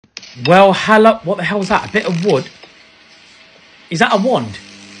Well, hello. What the hell is that? A bit of wood? Is that a wand?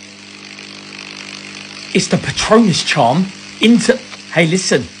 It's the Patronus charm into... Hey,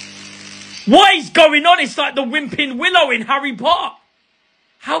 listen. What is going on? It's like the Whimping Willow in Harry Potter.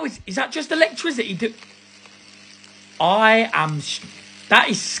 How is that just electricity? That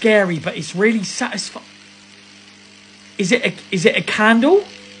is scary, but it's really satisfying. Is it a candle?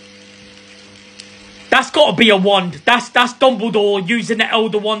 That's got to be a wand. That's Dumbledore using the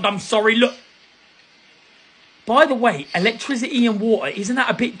Elder Wand. I'm sorry. Look. By the way, electricity and water, isn't that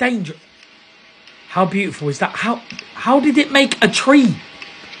a bit dangerous? How beautiful is that? How did it make a tree?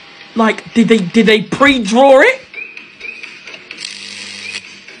 Like, did they pre-draw it?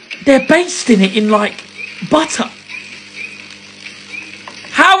 They're basting it in like butter.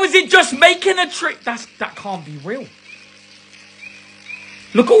 How is it just making a tree? That can't be real.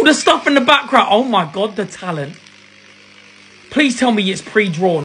 Look at all the stuff in the background. Oh my God, the talent. Please tell me it's pre-drawn.